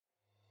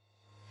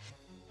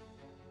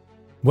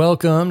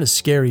Welcome to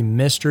Scary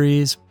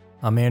Mysteries.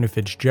 I'm Andrew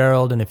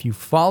Fitzgerald, and if you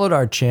followed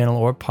our channel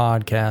or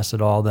podcast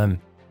at all,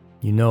 then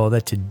you know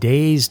that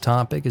today's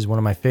topic is one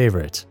of my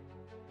favorites.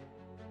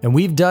 And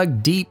we've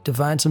dug deep to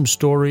find some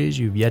stories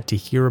you've yet to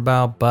hear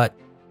about, but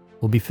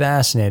will be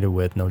fascinated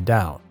with, no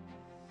doubt.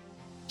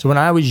 So when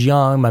I was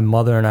young, my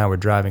mother and I were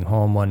driving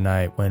home one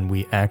night when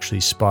we actually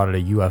spotted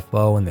a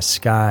UFO in the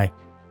sky,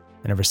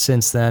 and ever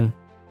since then,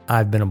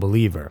 I've been a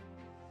believer.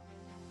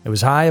 It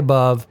was high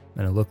above,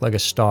 and it looked like a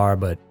star,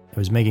 but it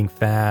was making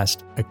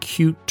fast,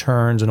 acute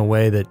turns in a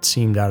way that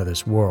seemed out of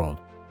this world.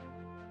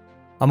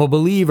 I'm a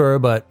believer,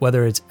 but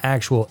whether it's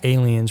actual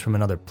aliens from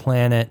another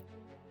planet,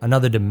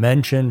 another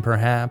dimension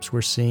perhaps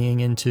we're seeing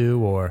into,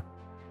 or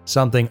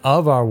something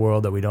of our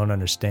world that we don't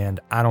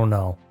understand, I don't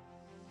know.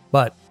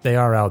 But they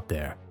are out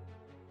there.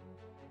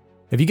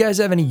 If you guys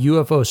have any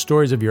UFO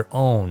stories of your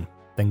own,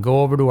 then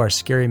go over to our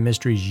Scary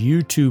Mysteries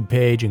YouTube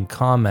page and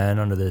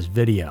comment under this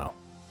video.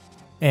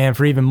 And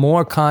for even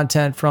more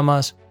content from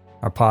us,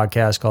 our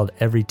podcast called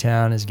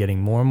Everytown is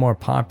getting more and more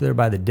popular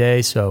by the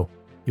day, so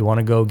you want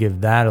to go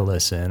give that a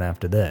listen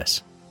after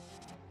this.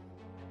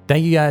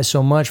 Thank you guys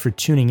so much for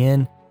tuning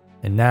in,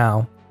 and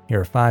now,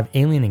 here are 5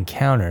 alien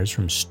encounters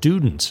from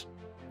students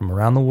from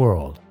around the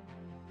world.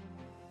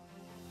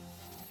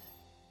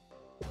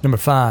 Number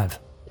 5,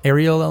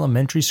 Ariel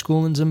Elementary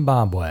School in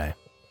Zimbabwe.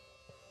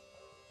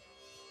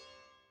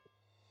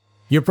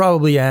 You're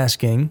probably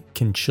asking,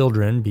 can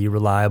children be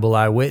reliable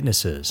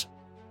eyewitnesses?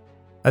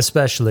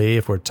 Especially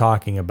if we're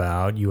talking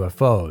about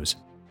UFOs.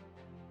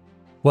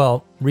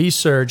 Well,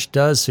 research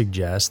does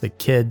suggest that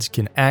kids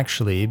can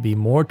actually be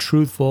more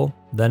truthful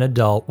than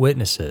adult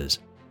witnesses.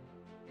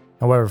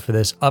 However, for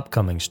this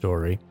upcoming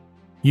story,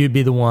 you'd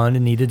be the one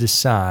to need to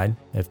decide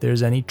if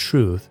there's any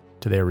truth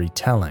to their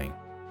retelling.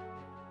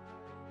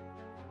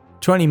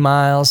 20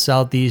 miles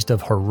southeast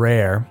of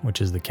Harare,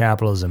 which is the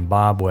capital of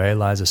Zimbabwe,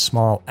 lies a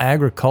small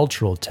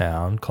agricultural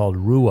town called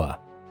Rua.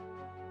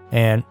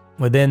 And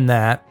within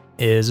that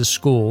is a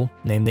school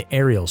named the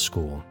Ariel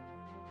School.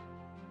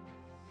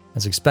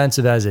 As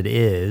expensive as it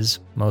is,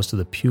 most of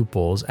the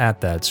pupils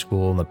at that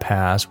school in the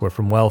past were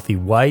from wealthy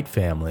white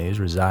families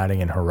residing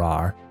in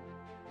Harare.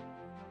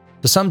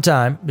 So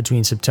sometime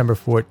between September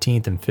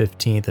 14th and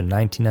 15th of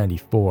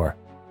 1994,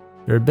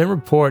 there had been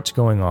reports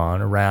going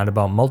on around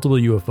about multiple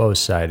UFO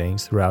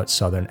sightings throughout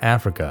southern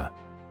Africa.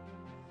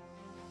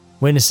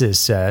 Witnesses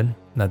said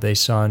that they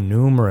saw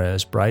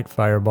numerous bright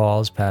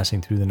fireballs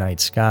passing through the night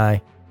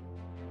sky.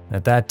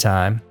 At that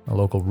time, a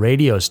local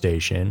radio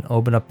station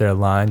opened up their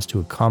lines to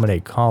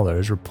accommodate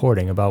callers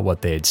reporting about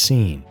what they had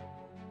seen.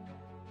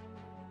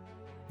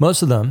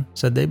 Most of them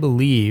said they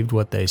believed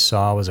what they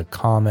saw was a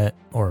comet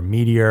or a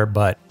meteor,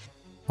 but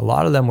a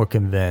lot of them were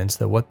convinced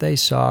that what they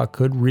saw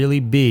could really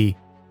be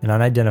an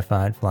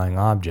unidentified flying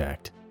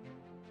object.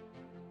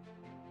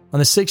 On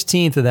the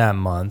 16th of that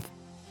month,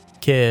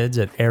 kids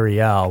at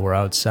Ariel were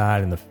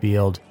outside in the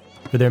field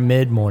for their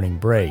mid-morning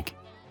break.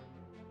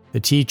 The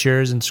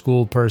teachers and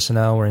school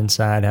personnel were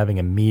inside having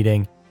a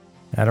meeting.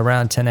 At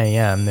around 10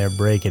 a.m., their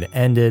break had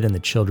ended and the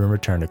children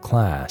returned to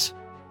class.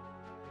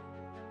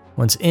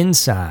 Once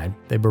inside,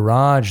 they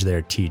barraged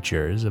their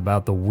teachers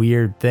about the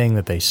weird thing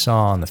that they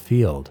saw on the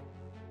field.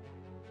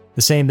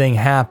 The same thing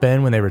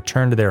happened when they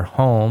returned to their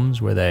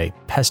homes, where they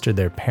pestered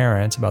their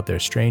parents about their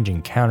strange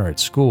encounter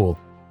at school.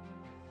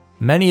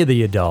 Many of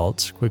the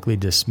adults quickly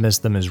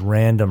dismissed them as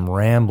random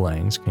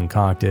ramblings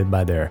concocted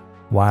by their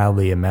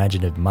wildly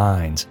imaginative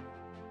minds.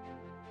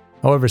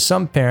 However,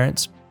 some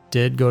parents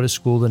did go to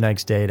school the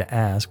next day to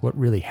ask what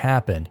really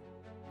happened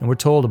and were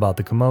told about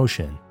the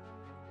commotion.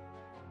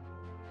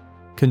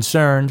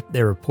 Concerned,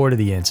 they reported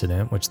the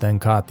incident, which then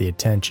caught the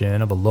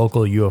attention of a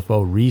local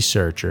UFO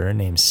researcher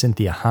named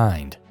Cynthia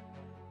Hind.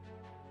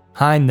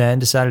 Hind then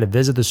decided to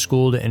visit the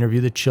school to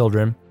interview the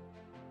children,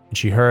 and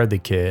she heard the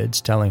kids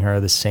telling her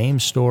the same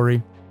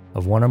story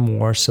of one or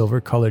more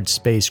silver-colored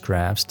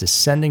spacecrafts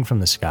descending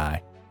from the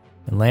sky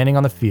and landing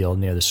on the field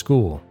near the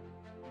school.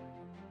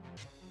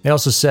 They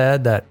also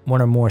said that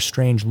one or more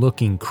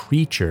strange-looking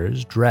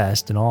creatures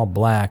dressed in all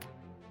black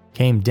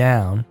came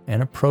down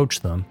and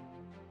approached them.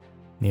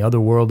 The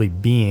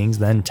otherworldly beings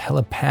then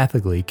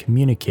telepathically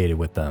communicated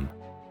with them.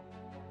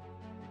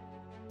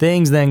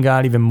 Things then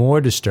got even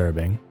more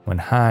disturbing when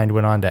Hind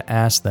went on to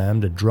ask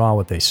them to draw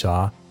what they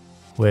saw,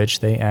 which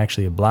they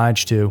actually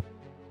obliged to.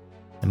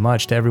 And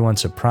much to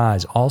everyone's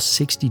surprise, all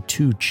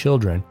 62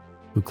 children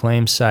who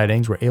claimed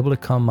sightings were able to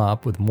come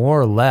up with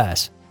more or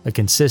less a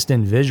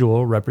consistent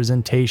visual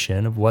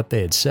representation of what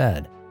they had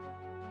said.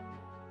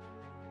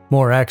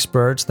 More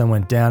experts then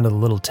went down to the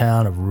little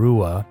town of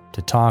Rua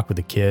to talk with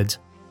the kids.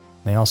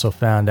 They also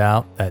found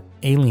out that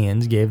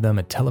aliens gave them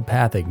a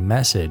telepathic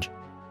message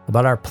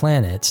about our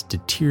planet's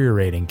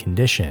deteriorating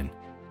condition.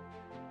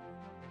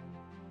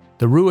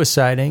 The Rua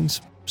sightings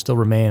still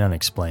remain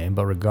unexplained,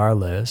 but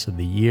regardless of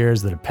the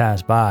years that have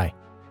passed by,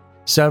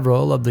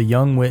 several of the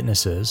young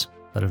witnesses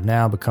that have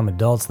now become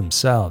adults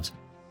themselves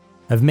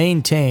have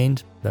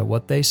maintained that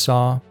what they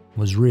saw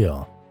was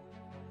real.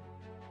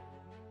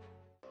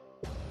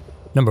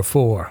 Number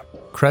 4.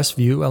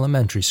 Crestview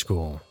Elementary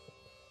School.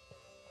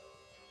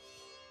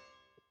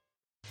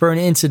 For an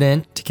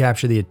incident to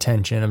capture the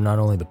attention of not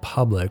only the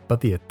public,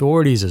 but the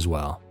authorities as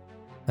well,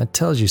 that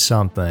tells you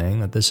something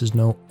that this is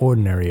no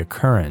ordinary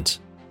occurrence.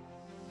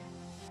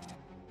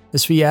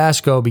 This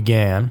fiasco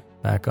began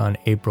back on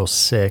April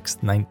 6,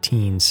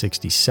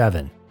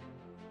 1967.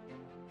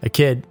 A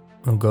kid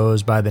who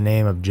goes by the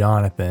name of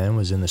Jonathan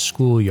was in the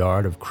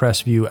schoolyard of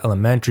Crestview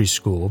Elementary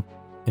School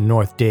in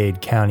North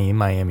Dade County,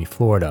 Miami,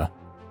 Florida.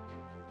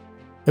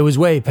 It was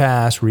way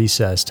past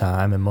recess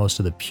time and most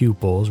of the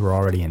pupils were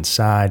already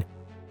inside,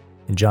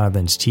 and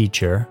Jonathan's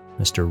teacher,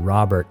 Mr.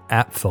 Robert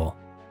Apfel,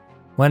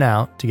 went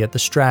out to get the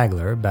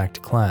straggler back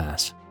to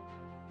class.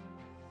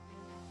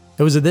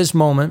 It was at this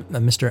moment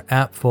that Mr.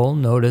 Apfel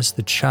noticed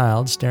the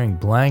child staring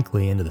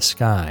blankly into the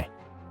sky.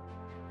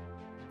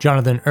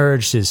 Jonathan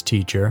urged his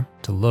teacher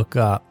to look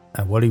up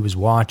at what he was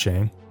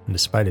watching, and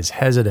despite his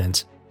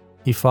hesitance,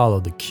 he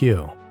followed the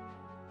cue.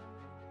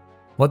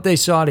 What they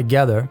saw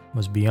together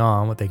was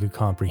beyond what they could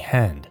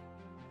comprehend.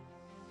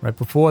 Right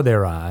before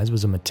their eyes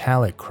was a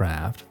metallic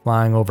craft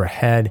flying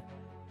overhead,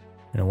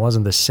 and it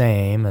wasn't the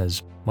same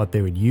as what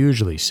they would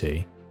usually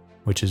see,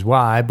 which is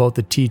why both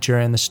the teacher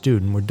and the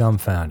student were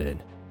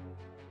dumbfounded.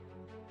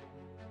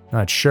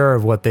 Not sure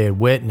of what they had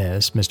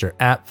witnessed, Mr.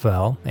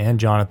 Apfel and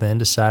Jonathan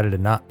decided to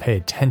not pay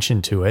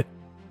attention to it,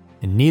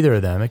 and neither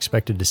of them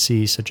expected to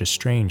see such a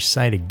strange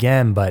sight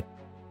again, but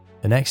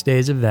the next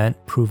day's event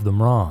proved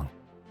them wrong.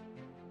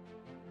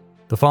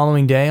 The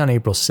following day, on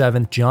April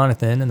 7th,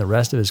 Jonathan and the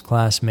rest of his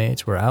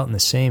classmates were out in the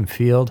same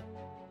field.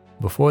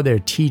 Before their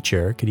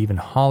teacher could even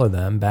holler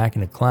them back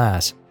into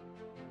class,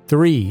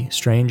 3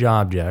 strange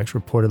objects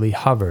reportedly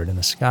hovered in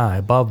the sky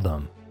above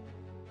them.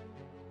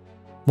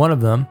 One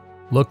of them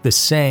looked the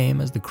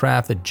same as the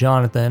craft that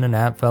Jonathan and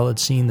Apfel had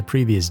seen the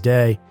previous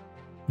day,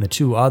 and the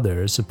 2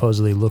 others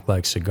supposedly looked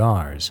like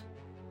cigars.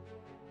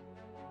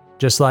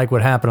 Just like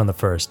what happened on the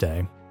first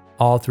day,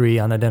 all 3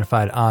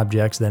 unidentified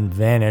objects then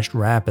vanished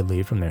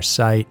rapidly from their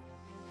sight.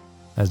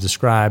 As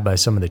described by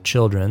some of the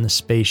children, the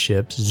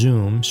spaceships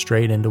zoomed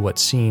straight into what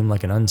seemed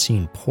like an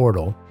unseen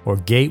portal or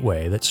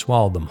gateway that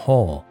swallowed them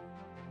whole.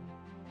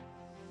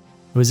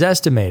 It was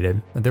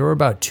estimated that there were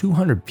about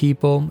 200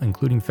 people,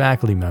 including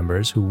faculty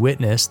members, who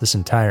witnessed this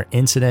entire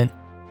incident,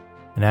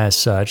 and as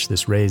such,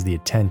 this raised the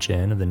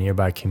attention of the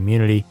nearby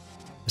community,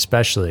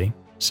 especially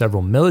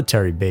several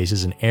military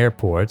bases and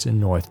airports in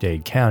North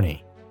Dade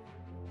County.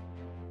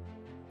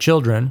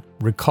 Children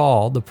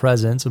recall the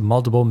presence of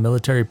multiple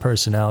military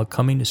personnel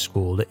coming to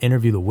school to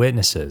interview the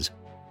witnesses.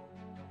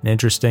 And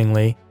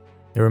interestingly,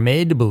 they were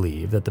made to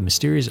believe that the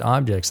mysterious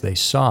objects they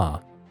saw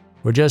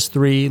were just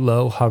 3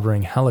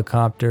 low-hovering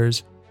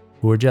helicopters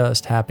who were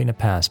just happening to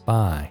pass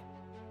by.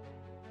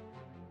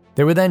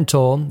 They were then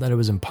told that it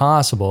was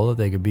impossible that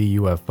they could be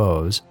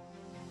UFOs,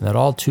 and that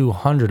all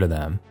 200 of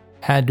them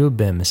had to have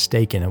been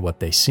mistaken at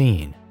what they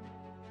seen.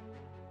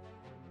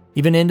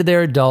 Even into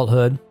their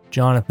adulthood,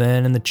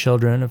 Jonathan and the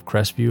children of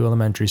Crestview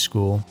Elementary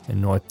School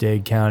in North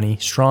Dade County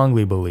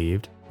strongly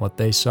believed what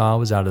they saw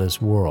was out of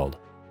this world.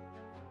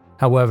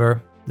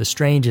 However, the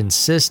strange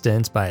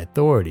insistence by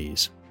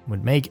authorities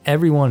would make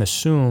everyone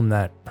assume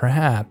that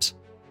perhaps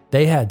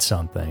they had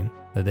something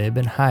that they had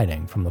been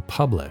hiding from the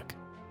public.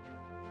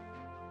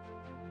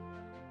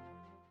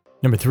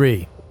 Number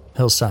 3,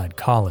 Hillside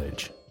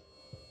College.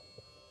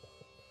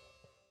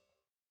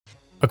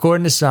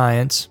 According to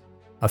science,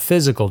 a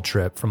physical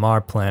trip from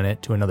our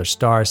planet to another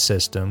star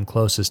system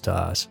closest to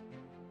us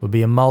would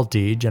be a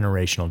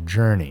multi-generational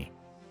journey,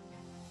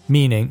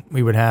 meaning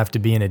we would have to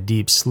be in a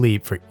deep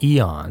sleep for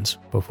eons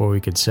before we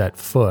could set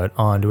foot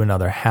onto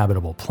another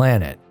habitable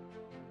planet.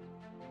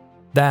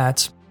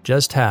 That's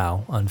just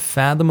how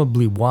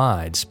unfathomably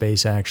wide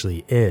space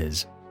actually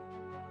is.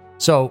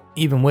 So,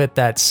 even with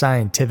that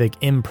scientific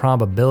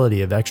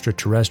improbability of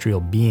extraterrestrial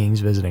beings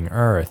visiting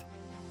Earth,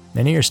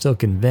 many are still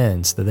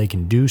convinced that they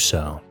can do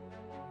so.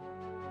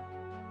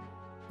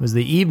 It was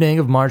the evening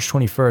of March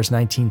 21st,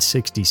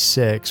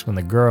 1966, when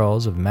the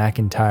girls of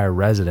McIntyre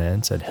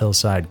residence at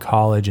Hillside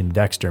College in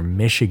Dexter,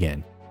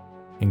 Michigan,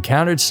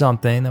 encountered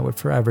something that would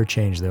forever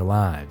change their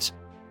lives.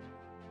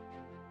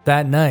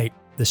 That night,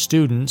 the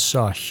students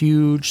saw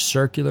huge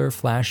circular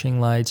flashing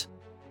lights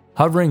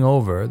hovering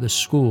over the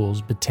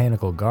school's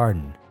botanical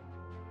garden.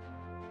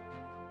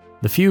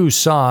 The few who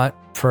saw it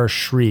first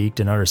shrieked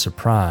in utter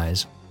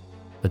surprise,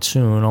 but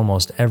soon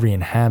almost every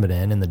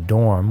inhabitant in the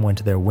dorm went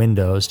to their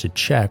windows to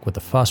check what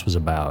the fuss was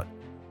about.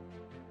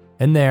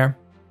 And there,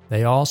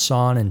 they all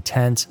saw an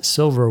intense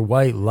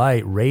silver-white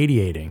light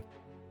radiating,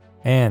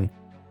 and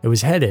it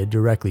was headed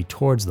directly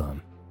towards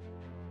them.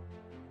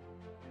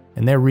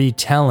 In their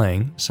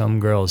retelling, some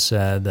girls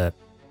said that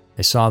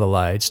they saw the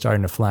light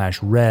starting to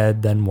flash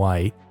red, then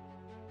white.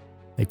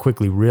 They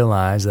quickly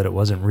realized that it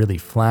wasn't really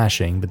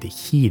flashing, but the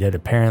heat had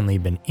apparently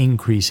been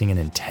increasing in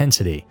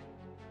intensity.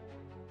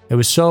 It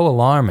was so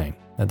alarming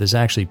that this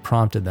actually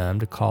prompted them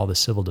to call the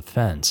civil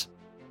defense.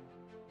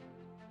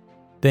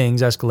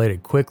 Things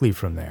escalated quickly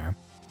from there,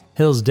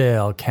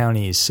 Hillsdale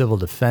County's civil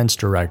defense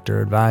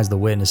director advised the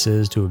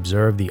witnesses to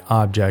observe the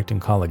object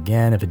and call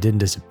again if it didn't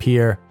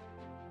disappear,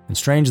 and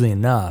strangely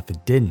enough,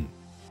 it didn't.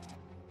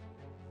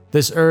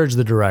 This urged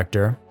the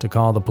director to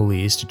call the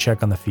police to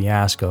check on the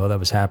fiasco that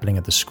was happening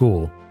at the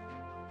school.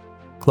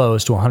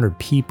 Close to 100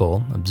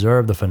 people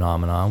observed the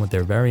phenomenon with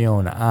their very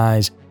own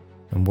eyes,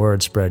 and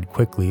word spread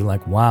quickly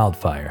like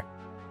wildfire,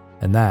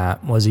 and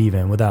that was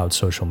even without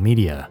social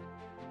media.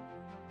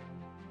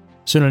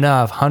 Soon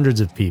enough, hundreds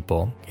of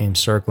people came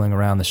circling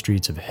around the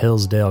streets of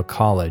Hillsdale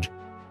College,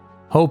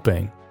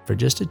 hoping for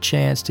just a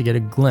chance to get a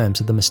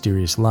glimpse of the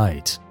mysterious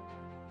lights.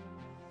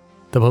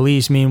 The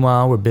police,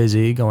 meanwhile, were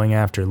busy going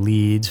after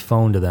leads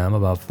phoned to them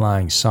about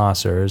flying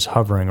saucers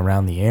hovering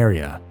around the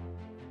area.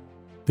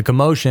 The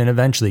commotion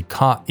eventually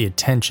caught the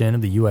attention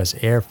of the U.S.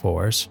 Air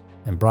Force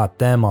and brought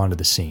them onto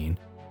the scene.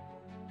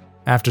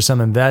 After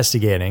some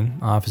investigating,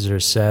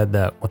 officers said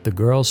that what the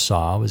girls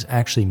saw was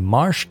actually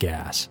marsh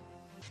gas,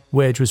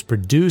 which was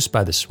produced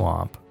by the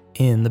swamp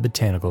in the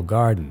botanical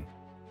garden.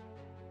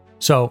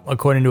 So,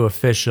 according to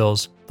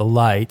officials, the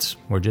lights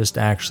were just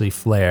actually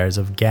flares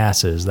of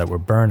gases that were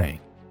burning.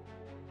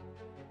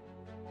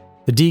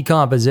 The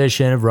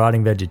decomposition of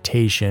rotting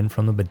vegetation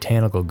from the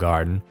botanical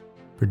garden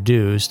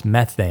produced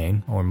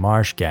methane, or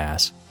marsh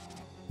gas,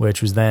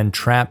 which was then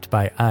trapped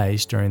by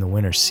ice during the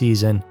winter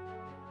season.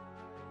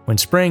 When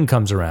spring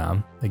comes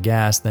around, the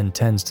gas then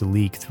tends to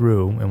leak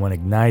through, and when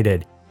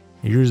ignited,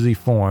 it usually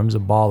forms a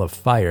ball of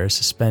fire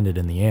suspended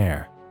in the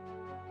air.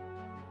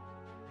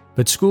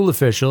 But school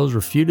officials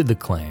refuted the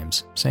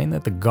claims, saying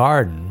that the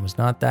garden was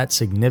not that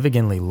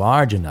significantly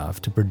large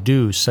enough to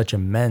produce such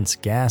immense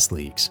gas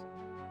leaks.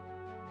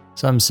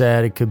 Some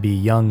said it could be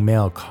young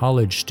male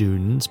college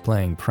students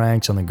playing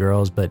pranks on the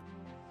girls, but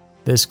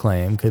this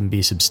claim couldn't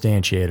be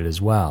substantiated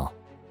as well.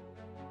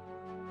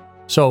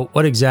 So,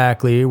 what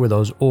exactly were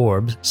those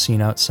orbs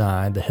seen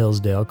outside the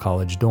Hillsdale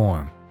College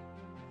dorm?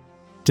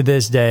 To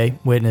this day,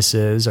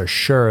 witnesses are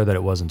sure that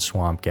it wasn't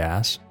swamp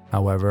gas.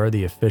 However,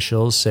 the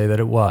officials say that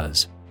it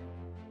was.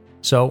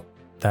 So,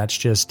 that's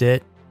just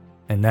it,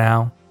 and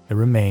now it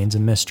remains a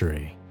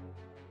mystery.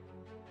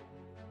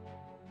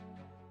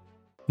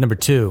 Number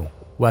 2.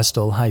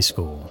 Westall High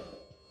School.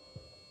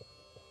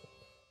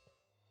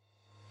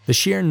 The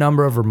sheer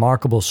number of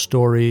remarkable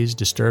stories,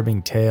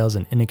 disturbing tales,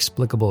 and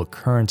inexplicable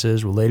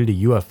occurrences related to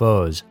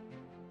UFOs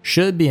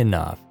should be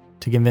enough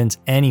to convince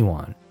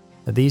anyone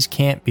that these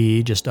can't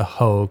be just a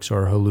hoax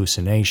or a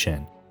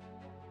hallucination.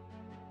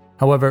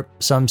 However,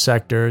 some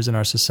sectors in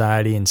our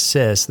society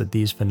insist that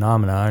these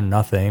phenomena are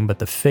nothing but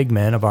the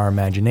figment of our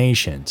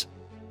imaginations.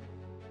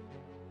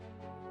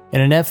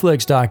 In a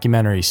Netflix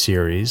documentary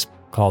series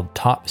called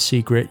Top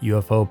Secret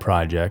UFO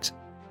Projects,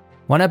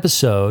 one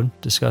episode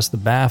discussed the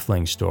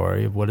baffling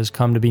story of what has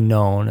come to be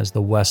known as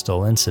the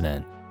Westall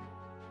Incident.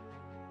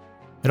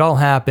 It all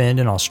happened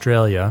in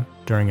Australia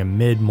during a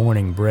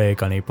mid-morning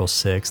break on April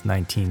 6,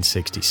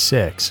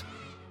 1966.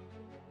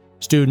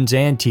 Students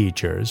and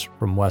teachers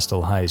from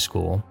Westall High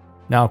School,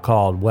 now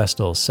called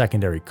Westall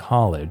Secondary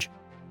College,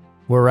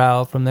 were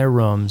out from their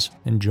rooms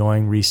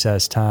enjoying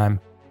recess time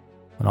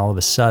when all of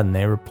a sudden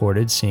they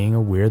reported seeing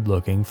a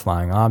weird-looking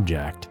flying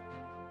object.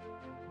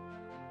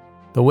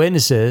 The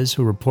witnesses,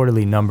 who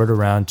reportedly numbered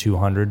around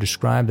 200,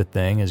 described the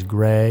thing as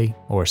gray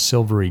or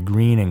silvery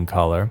green in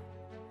color,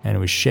 and it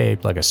was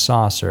shaped like a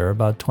saucer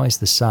about twice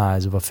the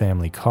size of a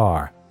family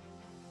car.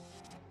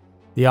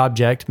 The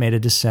object made a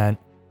descent,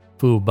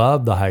 flew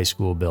above the high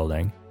school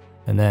building,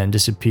 and then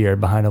disappeared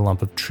behind a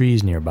lump of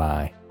trees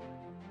nearby.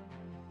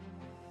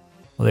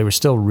 While they were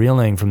still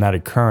reeling from that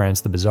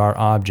occurrence, the bizarre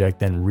object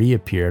then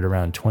reappeared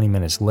around 20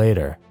 minutes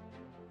later.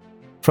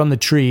 From the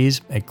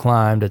trees, it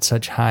climbed at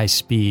such high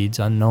speeds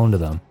unknown to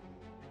them.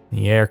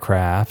 The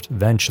aircraft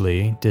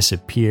eventually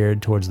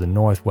disappeared towards the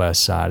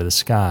northwest side of the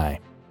sky.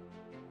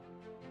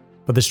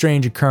 But the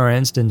strange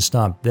occurrence didn't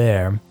stop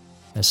there,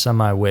 as some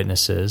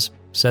eyewitnesses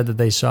said that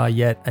they saw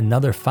yet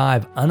another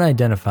 5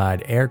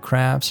 unidentified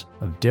aircrafts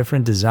of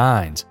different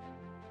designs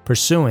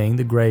pursuing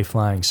the gray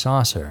flying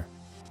saucer.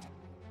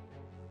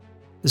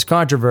 This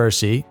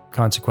controversy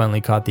consequently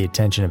caught the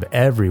attention of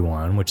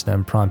everyone, which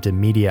then prompted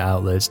media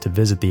outlets to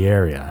visit the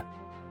area.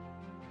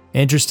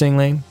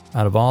 Interestingly,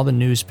 out of all the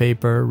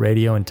newspaper,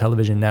 radio, and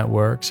television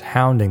networks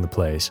hounding the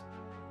place,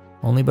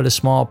 only but a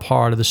small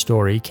part of the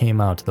story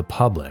came out to the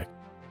public.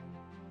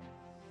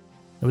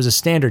 It was a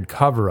standard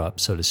cover-up,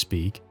 so to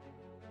speak.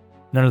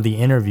 None of the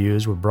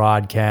interviews were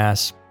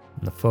broadcast,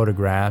 and the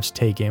photographs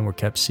taken were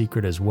kept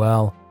secret as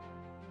well.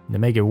 And to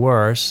make it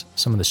worse,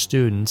 some of the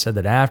students said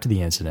that after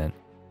the incident,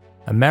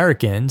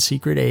 American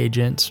secret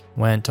agents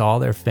went to all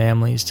their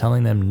families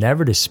telling them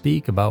never to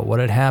speak about what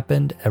had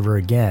happened ever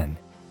again.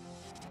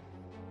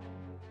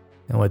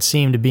 In what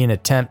seemed to be an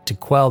attempt to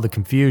quell the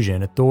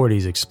confusion,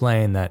 authorities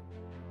explained that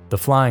the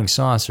flying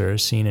saucer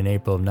seen in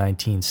April of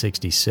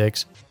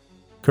 1966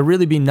 could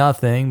really be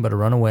nothing but a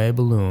runaway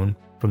balloon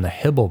from the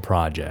Hubble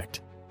project.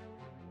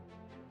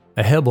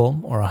 A Hubble,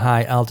 or a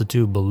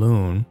high-altitude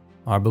balloon,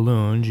 are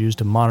balloons used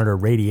to monitor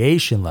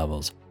radiation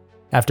levels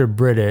after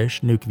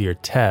British nuclear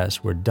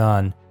tests were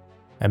done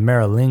at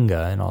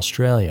Maralinga in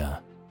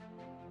Australia.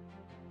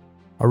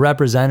 A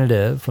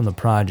representative from the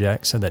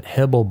project said that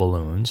Hubble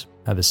balloons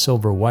have a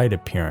silver-white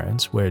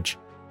appearance, which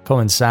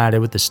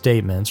coincided with the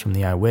statements from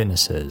the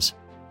eyewitnesses.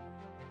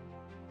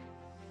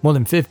 More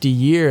than 50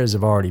 years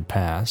have already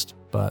passed,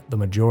 but the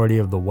majority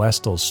of the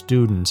Westall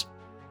students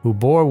who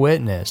bore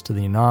witness to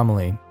the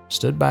anomaly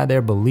stood by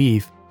their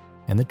belief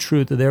and the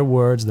truth of their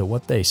words that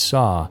what they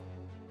saw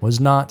was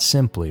not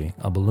simply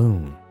a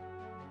balloon.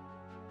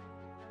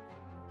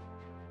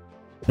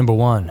 Number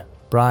 1.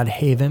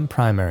 Broadhaven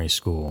Primary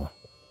School.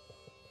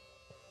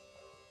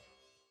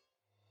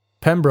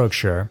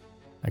 Pembrokeshire,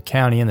 a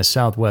county in the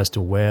southwest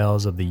of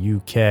Wales of the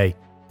UK,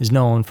 is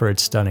known for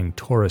its stunning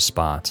tourist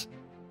spots.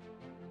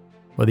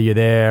 Whether you're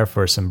there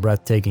for some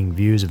breathtaking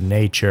views of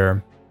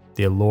nature,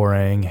 the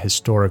alluring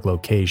historic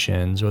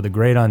locations, or the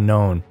great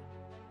unknown,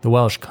 the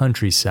Welsh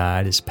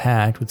countryside is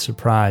packed with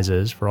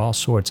surprises for all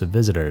sorts of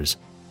visitors.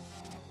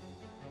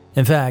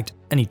 In fact,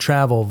 any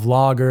travel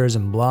vloggers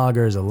and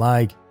bloggers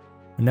alike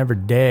would never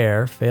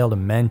dare fail to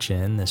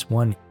mention this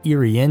one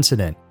eerie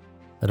incident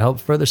that helped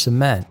further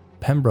cement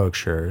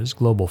Pembrokeshire's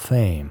global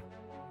fame.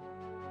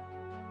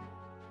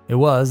 It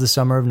was the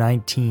summer of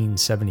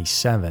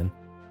 1977.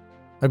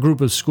 A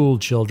group of school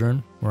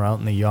children were out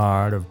in the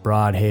yard of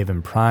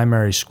Broadhaven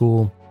Primary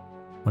School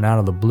when out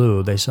of the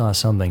blue they saw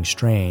something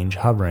strange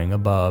hovering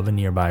above a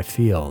nearby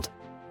field.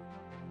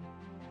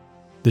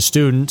 The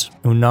students,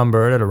 who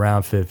numbered at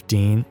around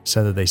 15,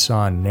 said that they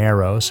saw a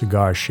narrow,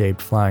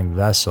 cigar-shaped flying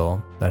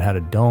vessel that had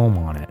a dome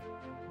on it.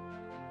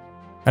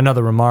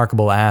 Another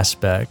remarkable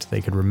aspect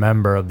they could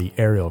remember of the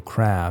aerial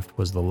craft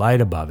was the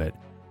light above it,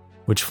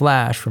 which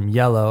flashed from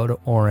yellow to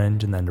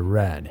orange and then to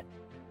red.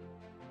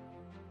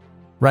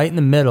 Right in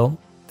the middle,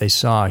 they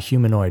saw a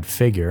humanoid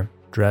figure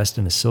dressed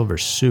in a silver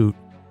suit,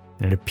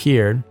 and it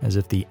appeared as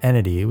if the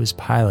entity was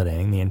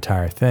piloting the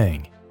entire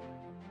thing.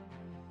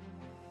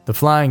 The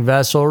flying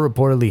vessel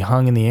reportedly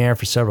hung in the air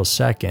for several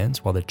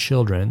seconds while the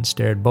children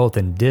stared both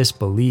in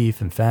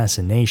disbelief and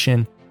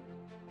fascination,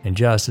 and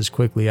just as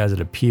quickly as it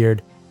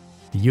appeared,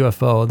 the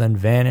UFO then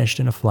vanished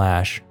in a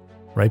flash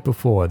right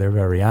before their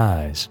very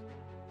eyes.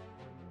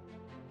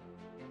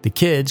 The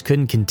kids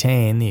couldn't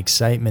contain the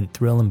excitement,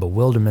 thrill, and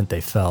bewilderment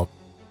they felt.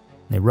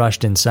 They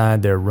rushed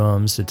inside their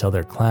rooms to tell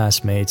their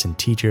classmates and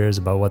teachers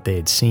about what they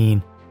had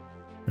seen.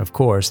 And of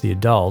course, the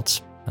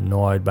adults,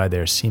 annoyed by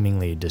their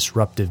seemingly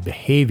disruptive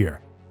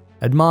behavior,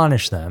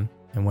 admonished them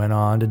and went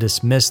on to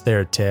dismiss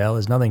their tale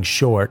as nothing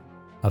short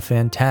of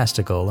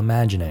fantastical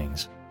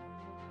imaginings.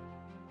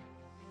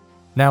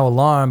 Now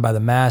alarmed by the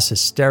mass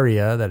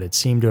hysteria that it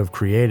seemed to have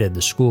created,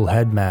 the school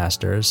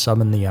headmaster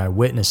summoned the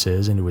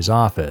eyewitnesses into his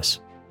office.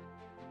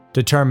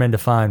 Determined to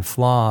find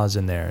flaws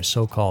in their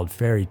so-called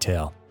fairy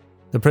tale,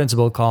 the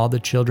principal called the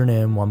children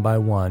in one by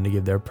one to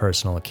give their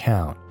personal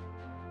account.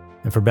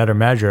 And for better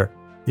measure,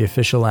 the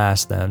official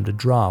asked them to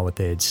draw what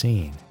they had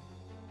seen.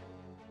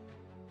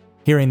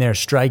 Hearing their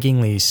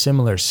strikingly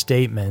similar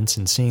statements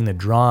and seeing the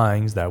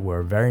drawings that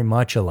were very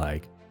much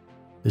alike,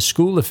 the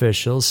school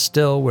officials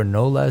still were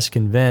no less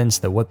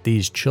convinced that what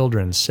these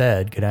children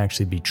said could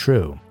actually be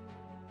true.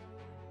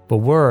 But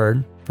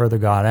word further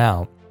got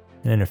out,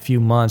 and in a few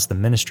months the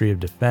Ministry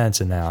of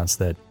Defense announced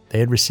that they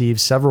had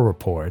received several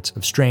reports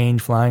of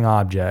strange flying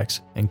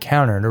objects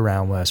encountered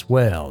around West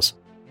Wales.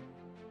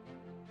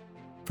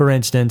 For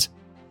instance,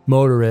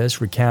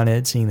 motorists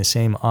recounted seeing the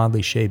same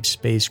oddly shaped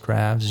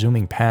spacecraft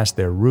zooming past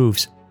their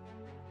roofs,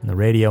 and the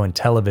radio and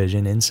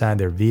television inside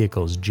their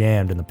vehicles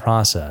jammed in the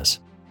process.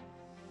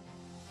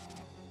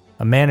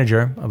 A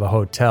manager of a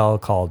hotel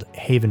called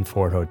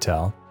Havenford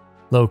Hotel,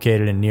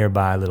 located in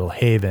nearby Little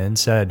Haven,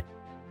 said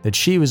that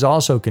she was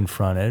also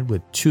confronted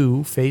with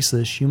two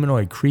faceless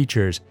humanoid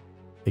creatures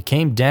that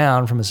came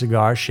down from a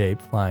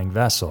cigar-shaped flying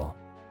vessel.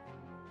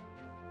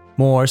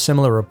 More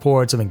similar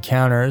reports of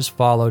encounters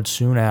followed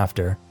soon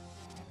after.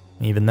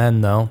 Even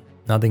then, though,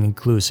 nothing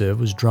conclusive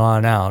was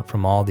drawn out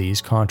from all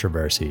these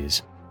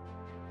controversies.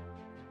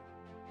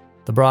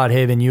 The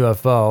Broadhaven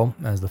UFO,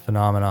 as the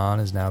phenomenon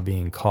is now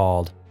being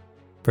called,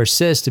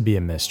 persists to be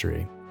a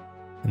mystery,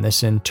 and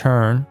this in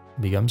turn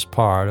becomes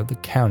part of the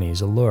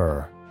county's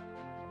allure.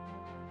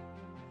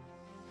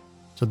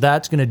 So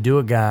that's going to do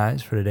it,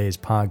 guys, for today's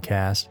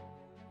podcast.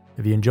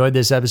 If you enjoyed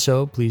this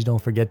episode, please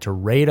don't forget to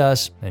rate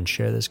us and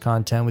share this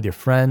content with your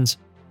friends.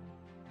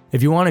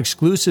 If you want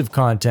exclusive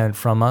content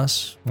from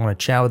us, want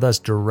to chat with us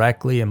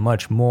directly and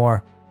much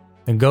more,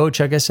 then go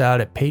check us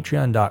out at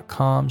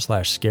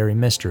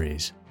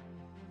patreon.com/scarymysteries.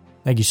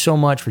 Thank you so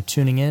much for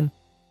tuning in, and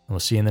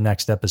we'll see you in the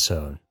next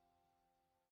episode.